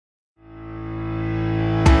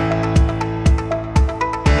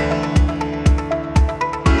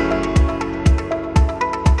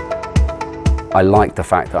I like the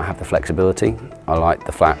fact that I have the flexibility. I like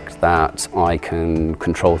the fact that I can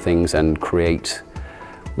control things and create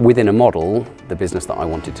within a model the business that I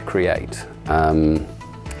wanted to create. And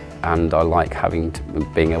I like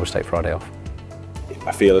being able to take Friday off.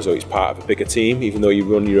 I feel as though it's part of a bigger team. Even though you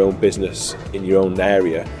run your own business in your own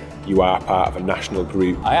area, you are part of a national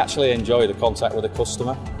group. I actually enjoy the contact with the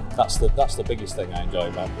customer. That's the biggest thing I enjoy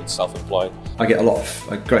about being self-employed. I get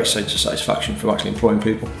a great sense of satisfaction from actually employing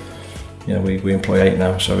people. You know, we employ 8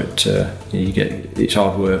 now, so it's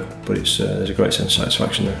hard work, but there's a great sense of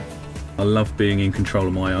satisfaction there. I love being in control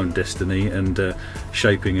of my own destiny and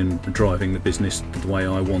shaping and driving the business the way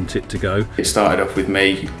I want it to go. It started off with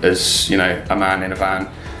me as, you know, a man in a van,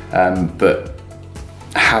 but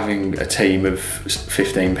having a team of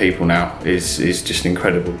 15 people now is just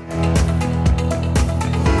incredible.